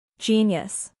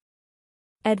genius,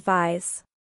 advise,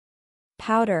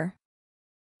 powder,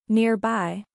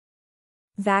 nearby,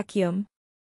 vacuum,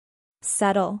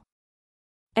 settle,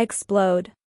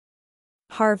 explode,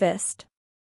 harvest,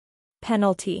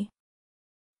 penalty,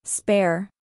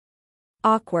 spare,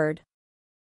 awkward,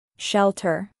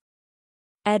 shelter,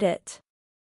 edit,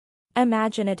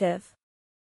 imaginative,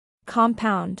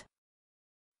 compound,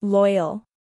 loyal,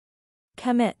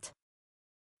 commit,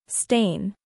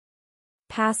 stain,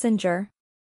 passenger,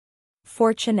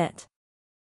 fortunate,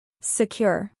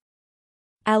 secure,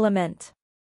 element,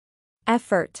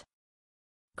 effort,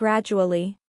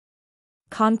 gradually,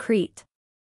 concrete,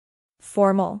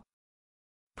 formal,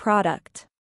 product,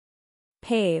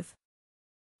 pave,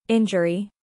 injury,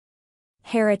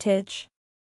 heritage.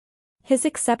 His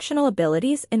exceptional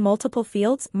abilities in multiple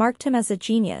fields marked him as a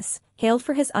genius, hailed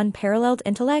for his unparalleled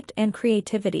intellect and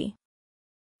creativity.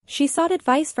 She sought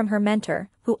advice from her mentor,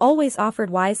 who always offered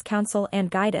wise counsel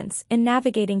and guidance in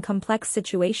navigating complex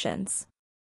situations.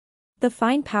 The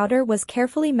fine powder was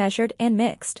carefully measured and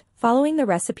mixed, following the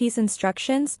recipe's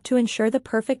instructions to ensure the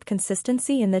perfect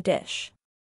consistency in the dish.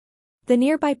 The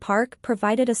nearby park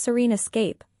provided a serene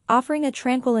escape, offering a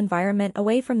tranquil environment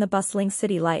away from the bustling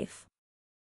city life.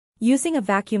 Using a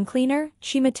vacuum cleaner,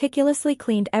 she meticulously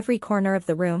cleaned every corner of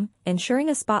the room, ensuring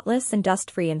a spotless and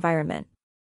dust-free environment.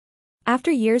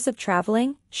 After years of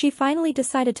traveling, she finally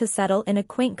decided to settle in a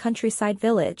quaint countryside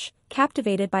village,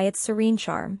 captivated by its serene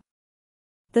charm.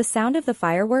 The sound of the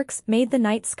fireworks made the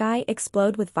night sky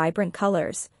explode with vibrant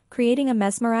colors, creating a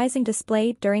mesmerizing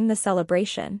display during the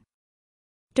celebration.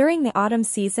 During the autumn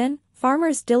season,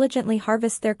 farmers diligently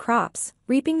harvest their crops,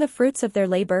 reaping the fruits of their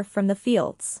labor from the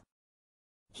fields.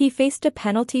 He faced a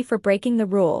penalty for breaking the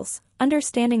rules,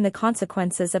 understanding the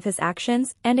consequences of his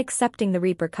actions and accepting the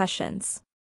repercussions.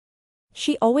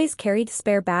 She always carried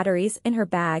spare batteries in her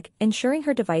bag, ensuring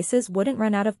her devices wouldn't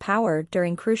run out of power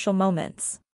during crucial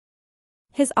moments.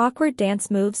 His awkward dance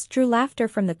moves drew laughter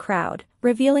from the crowd,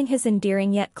 revealing his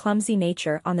endearing yet clumsy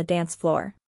nature on the dance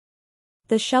floor.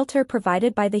 The shelter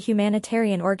provided by the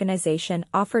humanitarian organization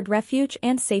offered refuge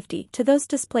and safety to those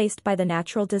displaced by the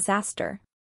natural disaster.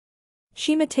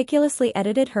 She meticulously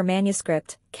edited her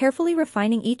manuscript, carefully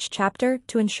refining each chapter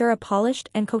to ensure a polished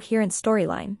and coherent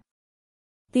storyline.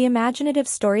 The imaginative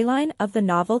storyline of the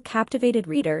novel captivated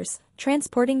readers,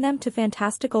 transporting them to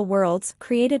fantastical worlds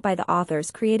created by the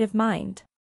author's creative mind.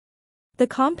 The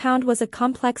compound was a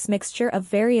complex mixture of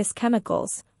various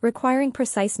chemicals, requiring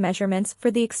precise measurements for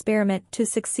the experiment to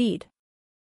succeed.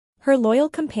 Her loyal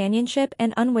companionship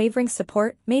and unwavering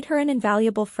support made her an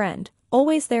invaluable friend,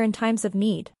 always there in times of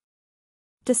need.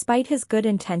 Despite his good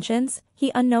intentions,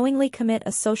 he unknowingly commit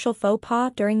a social faux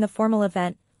pas during the formal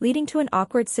event, leading to an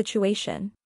awkward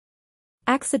situation.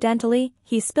 Accidentally,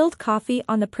 he spilled coffee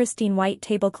on the pristine white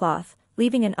tablecloth,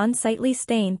 leaving an unsightly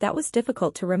stain that was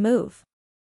difficult to remove.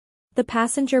 The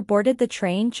passenger boarded the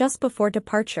train just before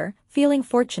departure, feeling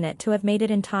fortunate to have made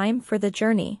it in time for the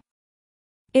journey.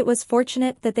 It was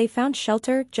fortunate that they found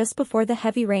shelter just before the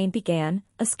heavy rain began,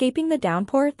 escaping the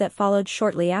downpour that followed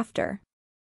shortly after.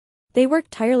 They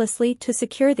worked tirelessly to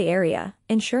secure the area,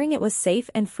 ensuring it was safe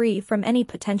and free from any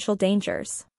potential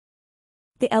dangers.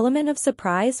 The element of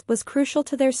surprise was crucial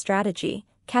to their strategy,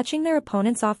 catching their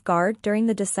opponents off guard during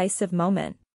the decisive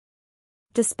moment.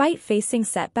 Despite facing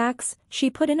setbacks, she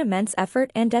put in immense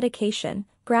effort and dedication,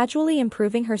 gradually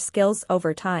improving her skills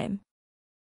over time.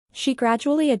 She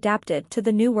gradually adapted to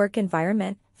the new work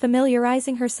environment,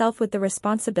 familiarizing herself with the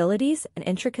responsibilities and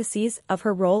intricacies of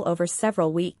her role over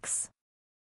several weeks.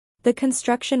 The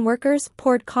construction workers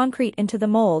poured concrete into the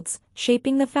molds,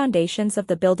 shaping the foundations of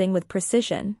the building with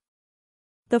precision.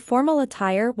 The formal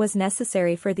attire was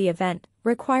necessary for the event,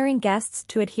 requiring guests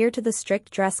to adhere to the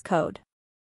strict dress code.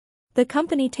 The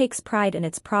company takes pride in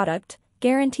its product,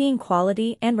 guaranteeing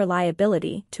quality and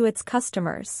reliability to its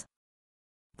customers.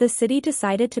 The city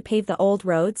decided to pave the old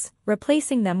roads,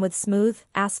 replacing them with smooth,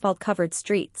 asphalt-covered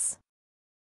streets.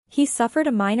 He suffered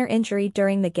a minor injury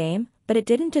during the game, but it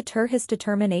didn't deter his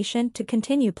determination to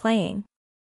continue playing.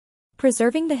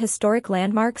 Preserving the historic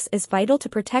landmarks is vital to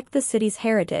protect the city's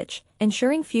heritage,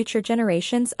 ensuring future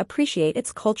generations appreciate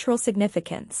its cultural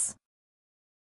significance.